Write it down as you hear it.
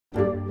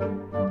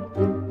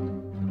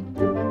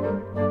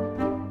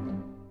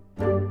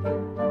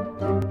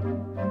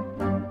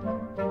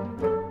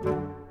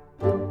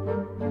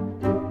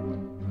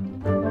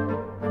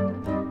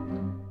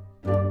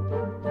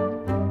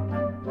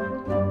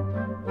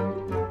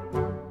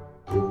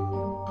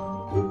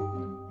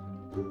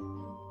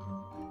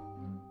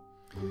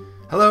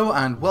Hello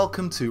and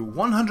welcome to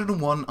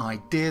 101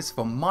 Ideas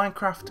for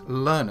Minecraft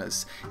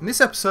Learners. In this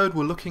episode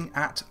we're looking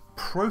at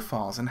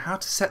profiles and how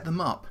to set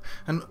them up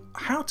and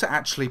how to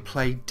actually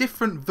play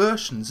different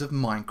versions of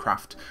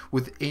Minecraft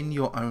within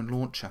your own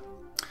launcher.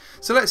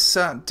 So let's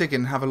dig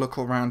in and have a look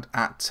around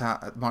at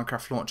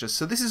Minecraft launchers.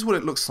 So this is what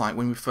it looks like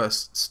when we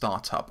first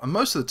start up, and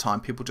most of the time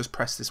people just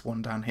press this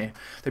one down here.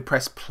 They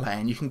press play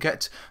and you can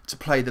get to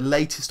play the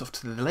latest up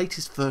to the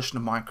latest version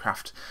of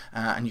Minecraft,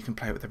 and you can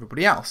play it with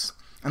everybody else.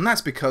 And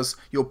that's because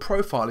your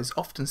profile is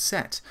often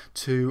set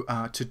to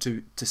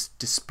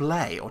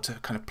display or to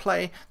kind of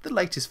play the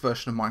latest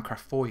version of Minecraft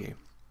for you.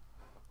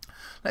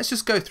 Let's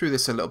just go through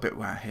this a little bit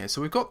here.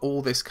 So we've got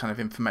all this kind of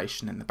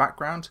information in the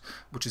background,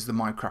 which is the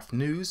Minecraft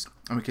news,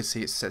 and we can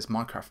see it says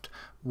Minecraft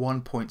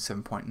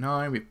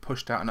 1.7.9. We've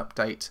pushed out an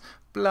update,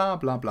 blah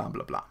blah blah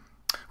blah blah,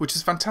 which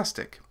is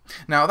fantastic.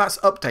 Now that's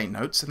update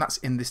notes, and that's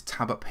in this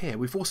tab up here.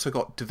 We've also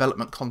got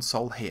development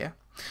console here,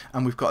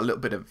 and we've got a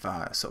little bit of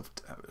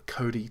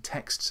codey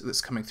text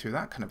that's coming through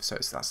that kind of. So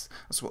that's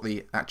what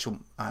the actual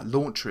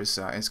launcher is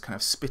kind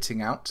of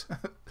spitting out.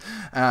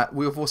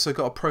 We've also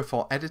got a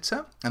profile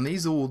editor, and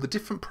these are all the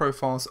different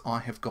profiles I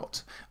have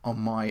got on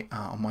my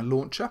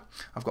launcher.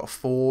 I've got a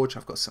Forge,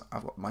 I've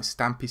got my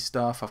Stampy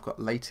stuff, I've got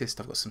latest,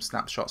 I've got some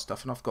snapshot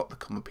stuff, and I've got the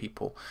common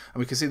people. And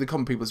we can see the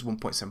common people is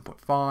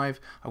 1.7.5.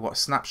 I've got a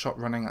snapshot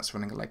running, that's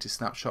running the latest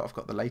snapshot. I've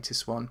got the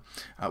latest one,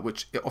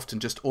 which it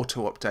often just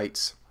auto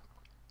updates.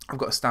 I've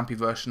got a Stampy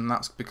version, and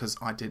that's because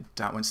I did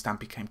when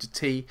Stampy came to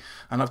T,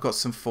 and I've got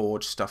some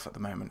Forge stuff at the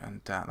moment, and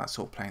that's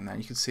all playing there.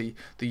 You can see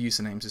the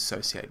usernames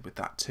associated with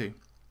that too.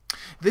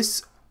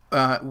 This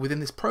within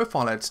this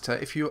profile editor,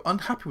 if you're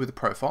unhappy with the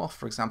profile,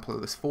 for example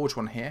this Forge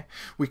one here,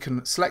 we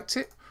can select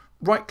it,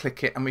 right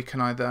click it, and we can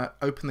either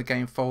open the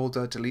game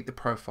folder, delete the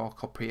profile,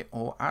 copy it,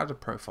 or add a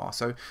profile.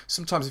 So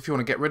sometimes if you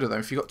want to get rid of them,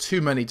 if you've got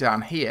too many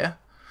down here,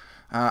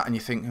 and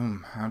you think,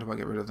 how do I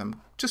get rid of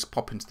them? Just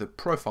pop into the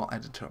profile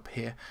editor up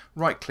here,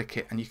 right click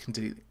it, and you can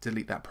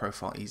delete that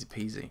profile easy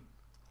peasy.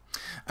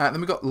 Then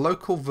we've got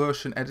local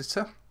version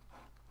editor,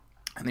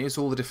 and here's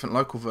all the different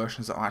local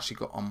versions that I actually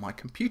got on my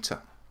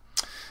computer.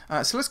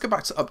 So let's go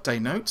back to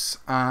update notes,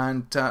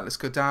 and let's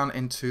go down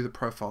into the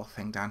profile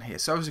thing down here.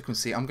 So as you can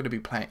see, I'm going to be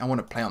playing, I want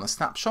to play on the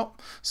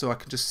snapshot, so I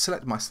can just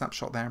select my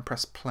snapshot there and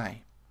press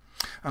play.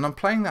 And I'm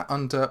playing that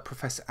under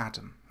Professor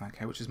Adam,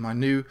 okay, which is my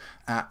new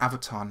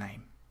avatar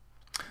name.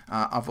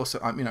 I've also,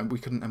 we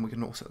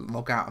can also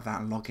log out of that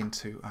and log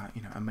into,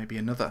 and maybe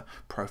another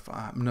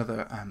profile,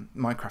 another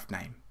Minecraft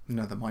name,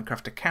 another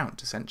Minecraft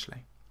account,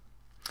 essentially.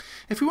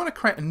 If we want to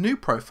create a new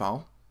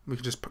profile, we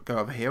can just go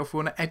over here. If we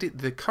want to edit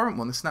the current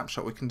one, the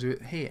snapshot, we can do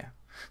it here.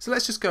 So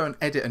let's just go and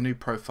edit a new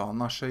profile,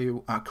 and I'll show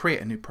you,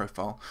 create a new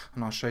profile,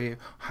 and I'll show you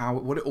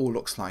what it all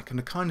looks like and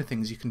the kind of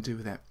things you can do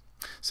with it.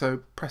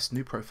 So press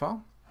new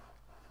profile,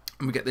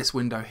 and we get this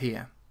window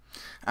here.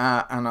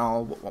 And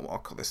I'll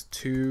call this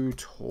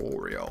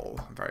tutorial,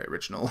 very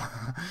original.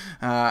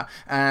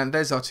 And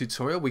there's our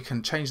tutorial. We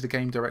can change the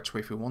game directory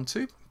if we want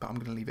to, but I'm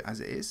going to leave it as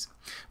it is.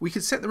 We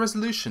can set the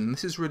resolution.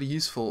 This is really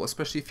useful,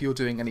 especially if you're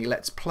doing any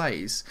Let's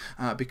Plays,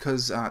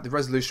 because the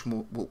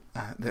resolution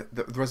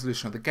the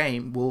resolution of the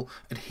game will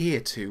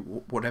adhere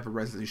to whatever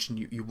resolution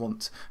you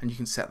want, and you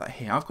can set that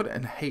here. I've got it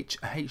in a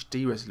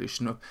HD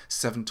resolution of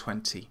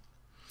 720.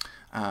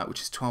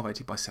 Which is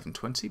 1280 by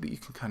 720, but you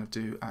can kind of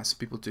do, some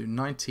people do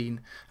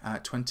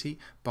 1920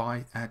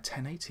 by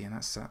 1080, and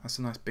that's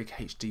a nice big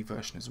HD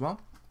version as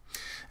well.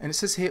 And it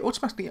says here,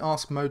 automatically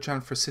ask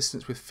Mojang for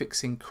assistance with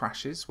fixing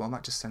crashes. Well,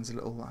 that just sends a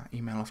little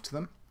email off to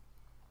them.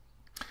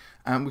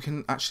 And we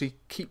can actually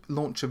keep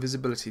launcher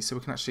visibility, so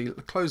we can actually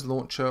close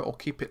launcher or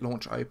keep it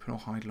launcher open or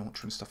hide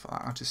launcher and stuff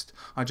like that.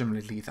 I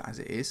generally leave that as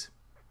it is.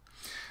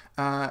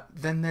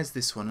 Then there's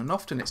this one, and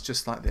often it's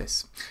just like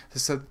this.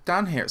 So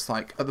down here it's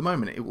like, at the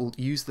moment it will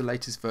use the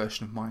latest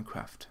version of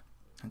Minecraft.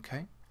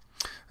 Okay,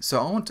 so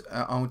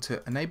I want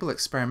to enable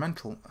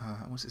experimental.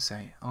 What does it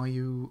say? Are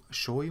you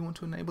sure you want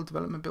to enable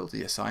development build?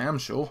 Yes, I am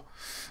sure.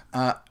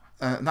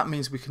 That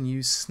means we can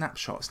use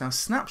snapshots. Now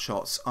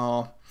snapshots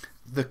are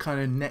the kind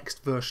of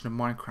next version of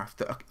Minecraft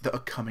that are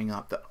coming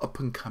up, the up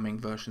and coming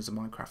versions of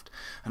Minecraft.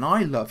 And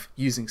I love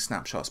using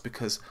snapshots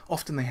because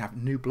often they have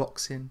new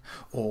blocks in,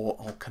 or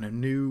kind of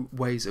new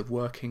ways of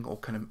working, or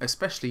kind of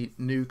especially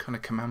new kind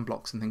of command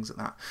blocks and things like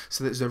that.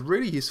 So they're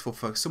really useful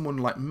for someone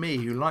like me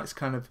who likes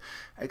kind of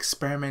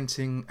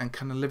experimenting and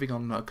kind of living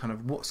on kind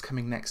of what's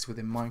coming next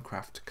within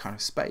Minecraft kind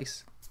of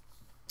space.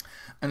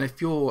 And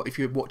if you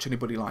watch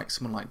anybody like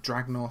someone like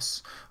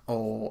Dragnos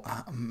or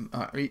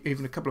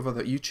even a couple of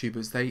other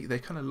YouTubers, they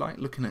kind of like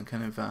looking at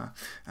kind of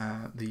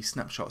the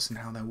snapshots and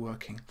how they're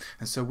working,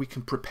 and so we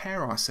can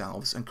prepare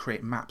ourselves and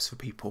create maps for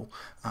people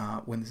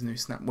when there's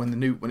a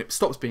new when it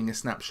stops being a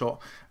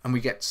snapshot and we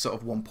get sort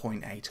of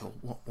 1.8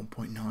 or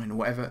 1.9 or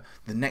whatever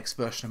the next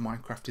version of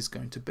Minecraft is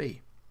going to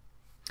be.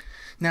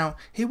 Now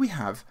here we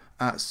have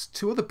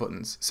two other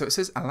buttons. So it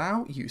says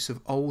allow use of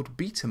old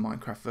beta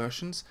Minecraft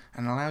versions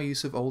and allow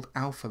use of old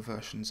alpha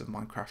versions of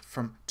Minecraft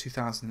from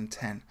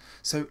 2010.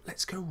 So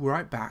let's go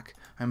right back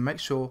and make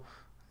sure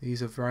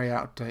These are very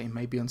out of date,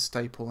 maybe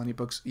unstable. Any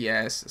bugs?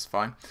 Yes, that's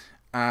fine.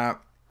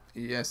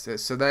 Yes,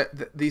 so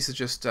these are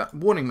just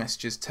warning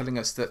messages telling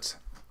us that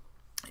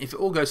if it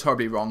all goes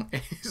horribly wrong,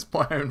 it's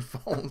my own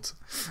fault.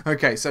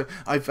 Okay, so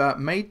I've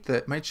made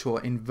sure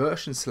in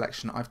version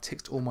selection I've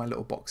ticked all my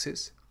little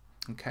boxes.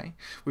 Okay,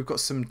 we've got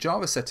some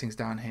Java settings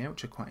down here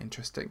which are quite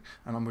interesting,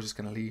 and I'm just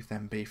going to leave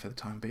them be for the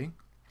time being.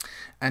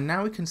 And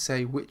now we can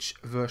say which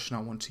version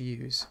I want to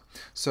use.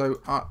 So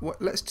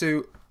let's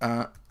do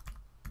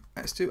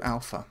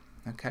alpha.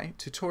 Okay,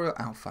 tutorial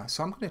alpha.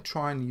 So I'm going to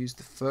try and use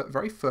the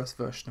very first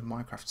version of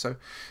Minecraft. So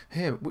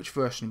here, which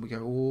version? We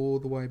go all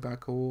the way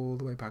back, all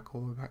the way back,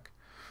 all the way back.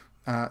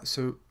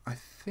 So I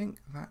think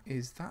that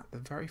is the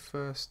very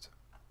first.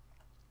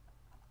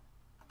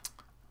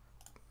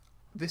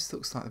 This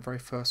looks like the very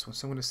first one.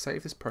 So I'm going to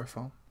save this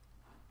profile.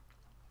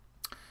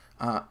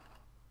 And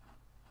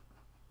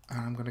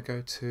I'm going to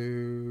go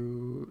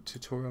to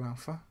tutorial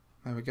alpha.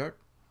 There we go.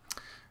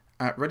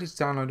 Ready to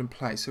download and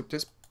play. So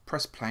just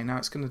press play. Now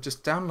it's going to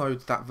just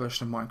download that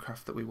version of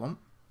Minecraft that we want.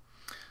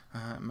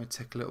 It may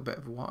take a little bit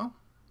of a while.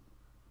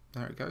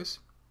 There it goes,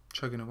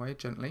 chugging away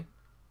gently.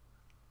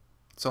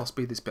 So I'll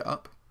speed this bit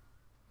up.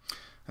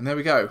 And there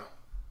we go.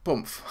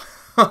 Boomf.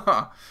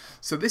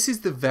 So this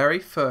is the very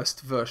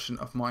first version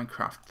of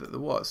Minecraft that there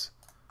was.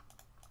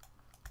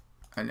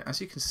 And as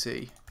you can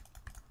see,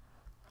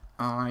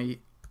 I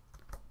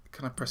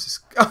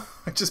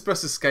just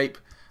press escape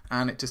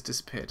and it just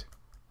disappeared.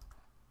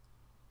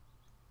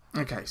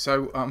 Okay,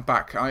 so I'm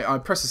back. I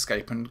press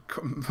escape and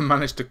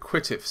managed to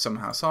quit it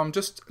somehow. So I'm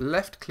just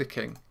left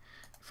clicking.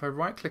 If I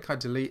right click, I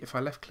delete. If I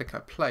left click, I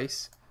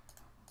place.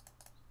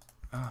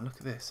 Ah, look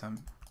at this.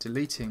 I'm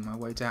deleting my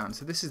way down.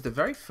 So this is the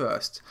very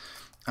first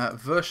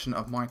version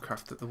of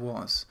Minecraft that there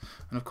was.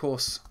 And of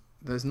course,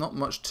 there's not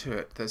much to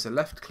it. There's a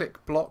left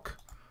click block,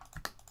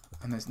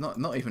 and there's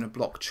not even a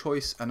block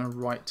choice, and a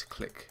right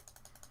click,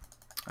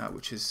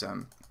 which is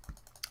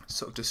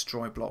sort of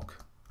destroy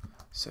block.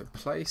 So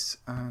place,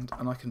 and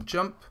I can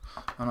jump,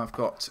 and I've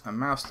got a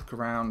mouse look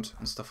around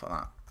and stuff like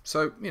that.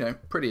 So, you know,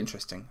 pretty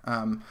interesting.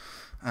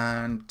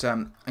 And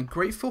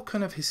great for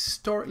kind of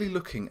historically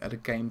looking at a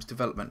game's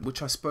development,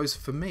 which I suppose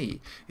for me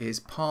is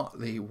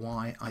partly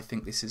why I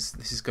think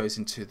this goes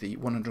into the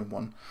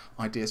 101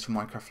 ideas for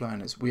Minecraft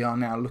learners. We are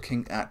now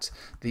looking at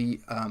the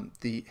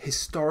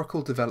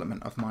historical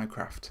development of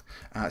Minecraft,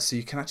 so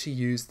you can actually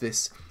use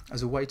this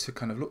as a way to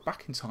kind of look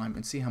back in time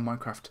and see how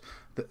Minecraft,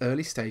 the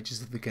early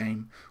stages of the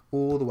game,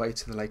 all the way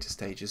to the later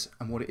stages,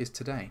 and what it is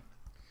today.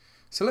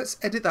 So let's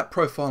edit that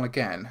profile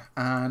again,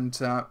 and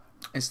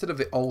instead of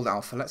the old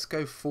alpha, let's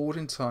go forward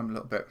in time a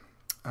little bit,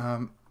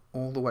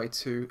 all the way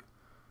to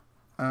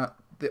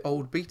the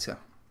old beta.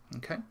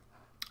 Okay,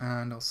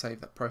 and I'll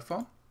save that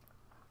profile,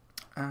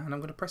 and I'm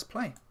going to press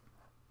play.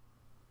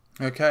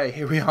 Okay,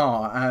 here we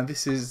are.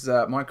 This is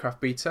Minecraft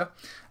beta,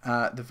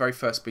 the very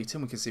first beta.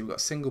 And we can see we've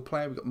got single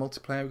player, we've got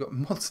multiplayer, we've got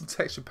mods and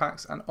texture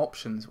packs and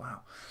options.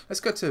 Wow. Let's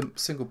go to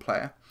single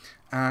player,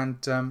 and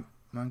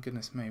my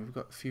goodness me, we've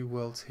got a few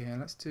worlds here.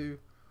 Let's do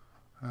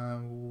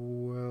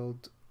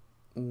world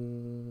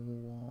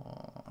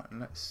one.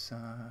 Let's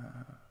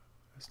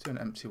do an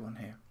empty one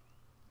here.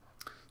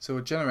 So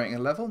we're generating a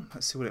level.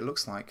 Let's see what it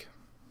looks like.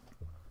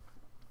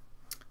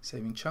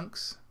 Saving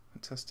chunks.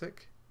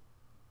 Fantastic.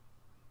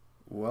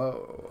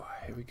 Whoa,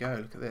 here we go.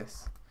 Look at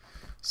this.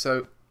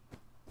 So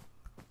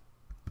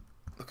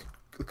look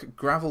at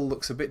gravel.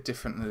 Looks a bit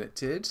different than it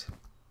did.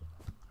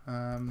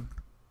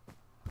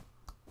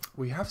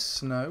 We have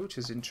snow, which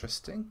is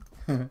interesting.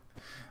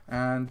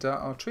 And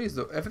our trees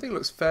look, everything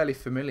looks fairly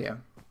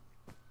familiar.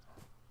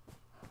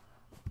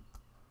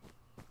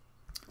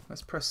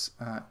 Let's press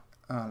oh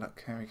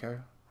look, here we go.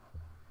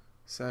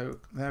 So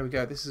there we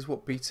go. This is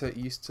what beta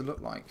used to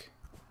look like.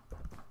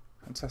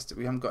 Fantastic.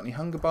 We haven't got any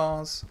hunger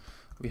bars.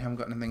 We haven't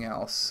got anything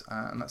else,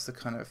 and that's the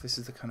kind of, this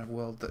is the kind of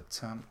world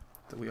that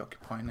that we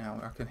occupy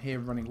now. I can hear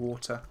running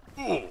water.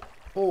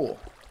 Oh,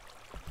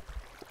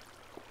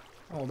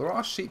 there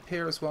are sheep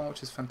here as well,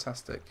 which is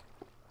fantastic.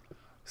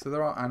 So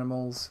there are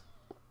animals,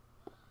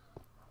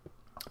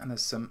 and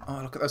there's some.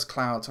 Oh, look at those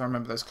clouds! I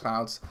remember those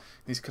clouds.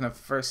 These kind of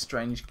very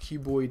strange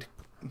cuboid,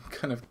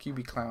 kind of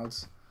cubey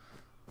clouds.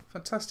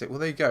 Fantastic. Well,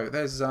 there you go.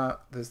 There's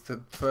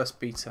the first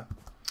beta.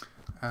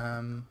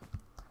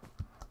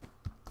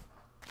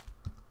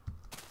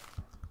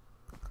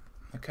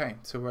 Okay,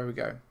 so where we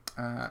go?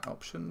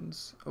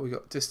 Options. Oh, we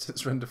got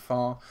distance, render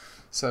far.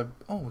 So,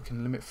 we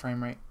can limit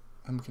frame rate,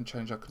 and we can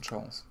change our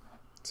controls.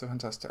 So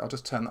fantastic. I'll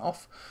just turn that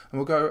off, and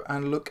we'll go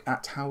and look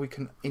at how we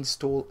can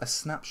install a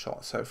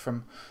snapshot. So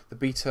from the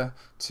beta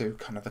to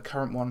kind of the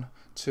current one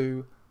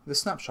to the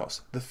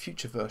snapshots, the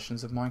future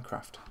versions of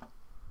Minecraft.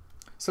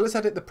 So let's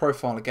edit the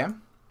profile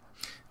again,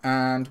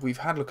 and we've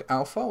had a look at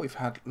alpha. We've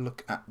had a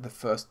look at the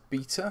first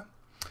beta.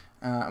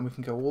 And we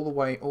can go all the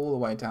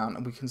way down,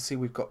 and we can see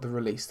we've got the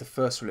release, the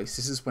first release.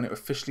 This is when it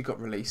officially got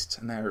released,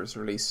 and there is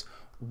release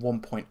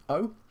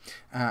 1.0.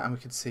 And we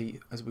can see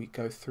as we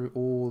go through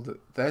all the,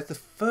 there's the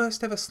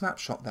first ever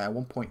snapshot there,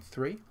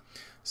 1.3.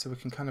 So we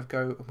can kind of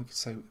go, and we can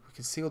say, we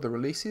can see all the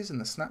releases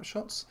and the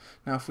snapshots.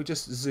 Now if we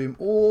just zoom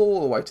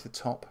all the way to the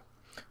top,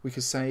 we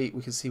can see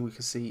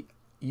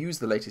use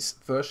the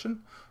latest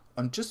version,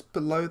 and just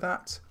below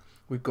that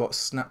we've got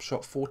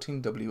snapshot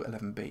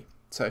 14W11B.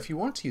 So if you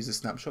want to use a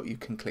snapshot, you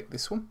can click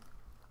this one.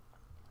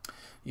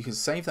 You can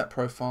save that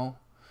profile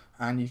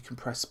and you can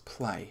press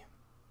play.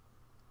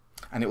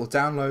 And it will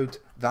download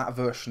that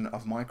version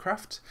of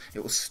Minecraft. It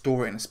will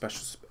store it in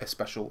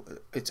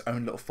its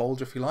own little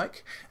folder, if you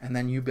like, and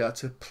then you'll be able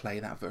to play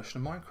that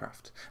version of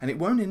Minecraft. And it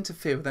won't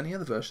interfere with any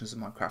other versions of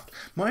Minecraft.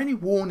 My only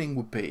warning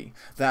would be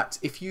that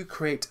if you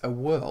create a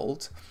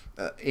world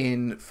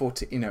in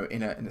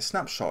a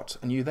snapshot,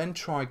 and you then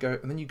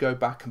you go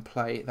back and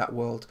play that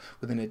world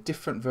within a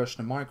different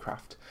version of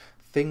Minecraft,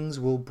 things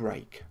will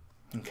break.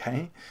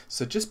 Okay,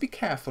 so just be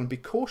careful and be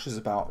cautious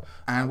about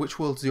which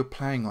worlds you're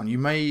playing on. You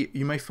may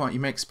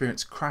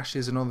experience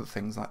crashes and other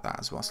things like that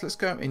as well. So let's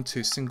go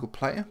into single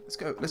player.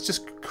 Let's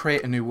just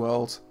create a new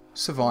world.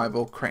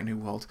 Survival, create a new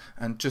world,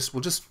 and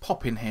we'll just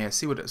pop in here,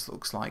 see what it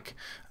looks like.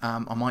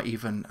 I might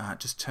even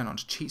just turn on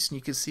to cheats, and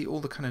you can see all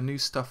the kind of new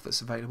stuff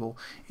that's available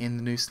in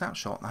the new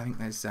snapshot. I think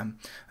there's the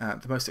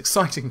most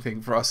exciting thing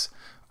for us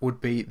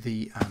would be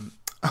the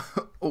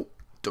oh,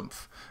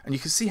 dumph, and you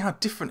can see how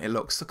different it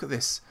looks. Look at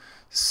this.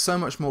 So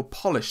much more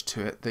polished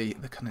to it, the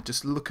kind of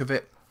just look of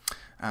it,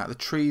 the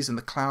trees and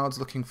the clouds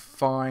looking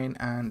fine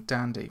and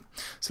dandy.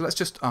 So let's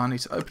just, I need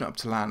to open it up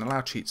to LAN, allow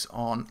cheats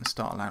on, and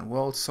start a LAN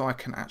world, so I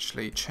can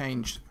actually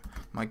change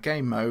my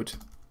game mode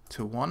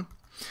to 1,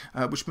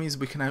 which means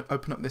we can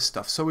open up this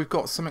stuff. So we've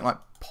got something like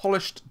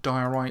polished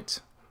diorite.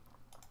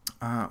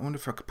 I wonder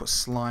if I could put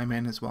slime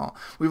in as well.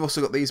 We've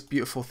also got these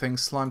beautiful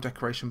things, slime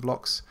decoration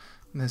blocks,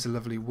 and there's a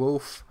lovely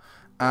wolf.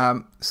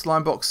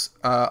 Slime blocks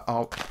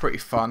are pretty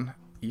fun.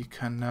 You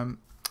can,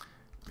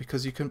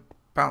 because you can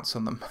bounce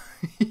on them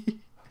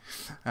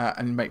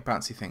and make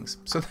bouncy things.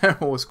 So they're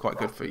always quite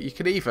good for you. You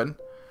could even,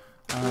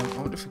 I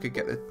wonder if we could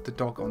get the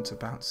dog on to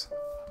bounce.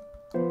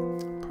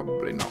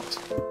 Probably not.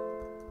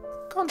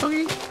 Come on,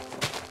 doggy.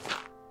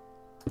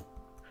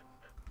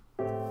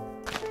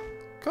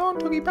 Come on,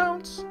 doggy,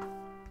 bounce.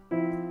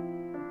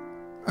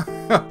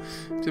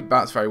 Didn't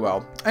bounce very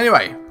well.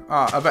 Anyway,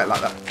 I better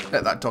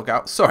let that dog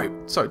out. Sorry,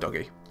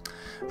 doggy.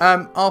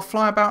 I'll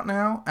fly about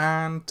now,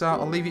 and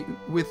I'll leave you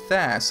with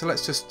there. So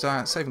let's just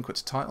save and quit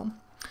to title,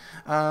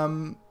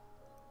 and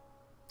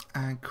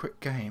quit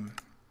game.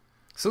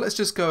 So let's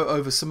just go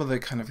over some of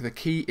the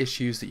key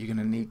issues that you're going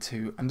to need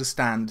to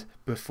understand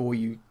before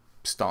you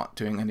start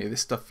doing any of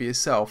this stuff for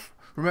yourself.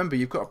 Remember,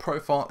 you've got a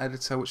profile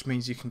editor, which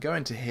means you can go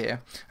into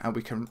here and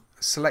we can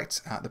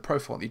select the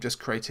profile that you've just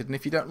created, and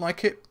if you don't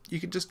like it, you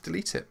can just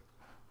delete it.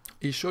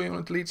 Are you sure you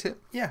want to delete it?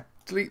 Yeah,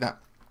 delete that.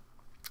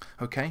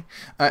 Okay,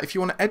 if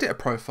you want to edit a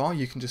profile,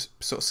 you can just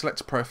sort of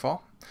select a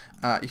profile.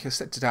 You can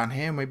select it down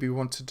here. Maybe we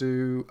want to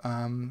do,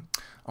 I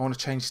want to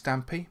change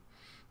Stampy.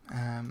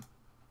 There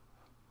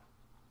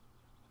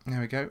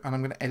we go, and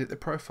I'm going to edit the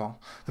profile.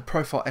 The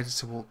profile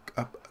editor will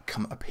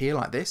come up here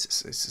like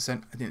this. It's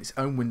in its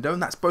own window,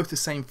 and that's both the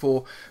same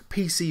for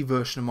PC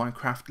version of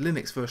Minecraft,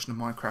 Linux version of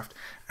Minecraft,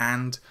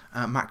 and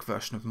Mac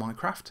version of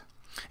Minecraft.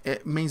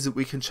 It means that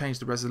we can change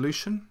the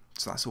resolution.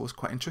 So that's always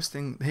quite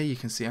interesting. Here you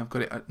can see I've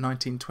got it at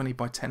 1920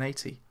 by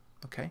 1080.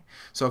 Okay,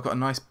 so I've got a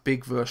nice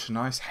big version,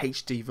 nice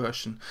HD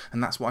version,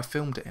 and that's what I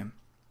filmed it in.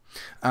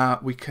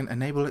 We can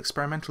enable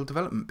experimental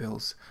development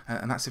builds,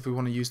 and that's if we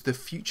want to use the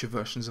future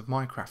versions of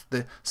Minecraft,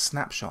 the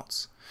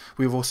snapshots.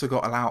 We've also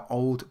got allow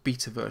old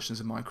beta versions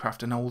of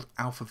Minecraft and old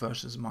alpha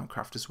versions of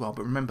Minecraft as well.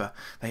 But remember,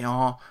 they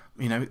are,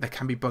 they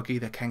can be buggy,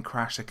 they can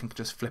crash, they can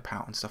just flip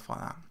out and stuff like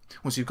that.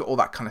 Once you've got all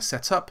that kind of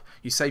set up,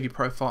 you save your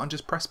profile and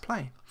just press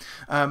play.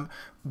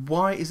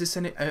 Why is this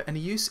any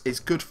use? It's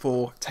good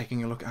for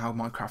taking a look at how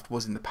Minecraft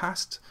was in the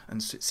past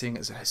and seeing it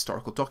as a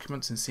historical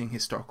documents and seeing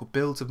historical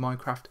builds of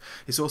Minecraft.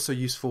 It's also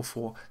useful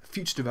for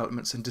future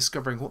developments and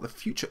discovering what the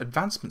future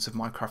advancements of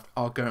Minecraft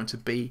are going to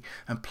be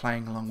and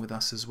playing along with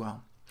us as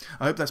well.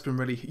 I hope that's been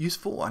really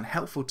useful and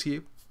helpful to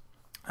you.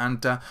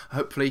 And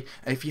hopefully,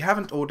 if you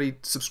haven't already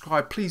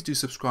subscribed, please do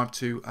subscribe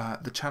to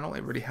the channel.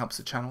 It really helps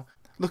the channel.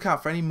 Look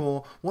out for any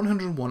more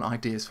 101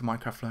 ideas for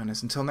Minecraft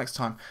learners. Until next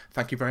time,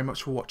 thank you very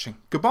much for watching.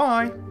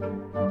 Goodbye!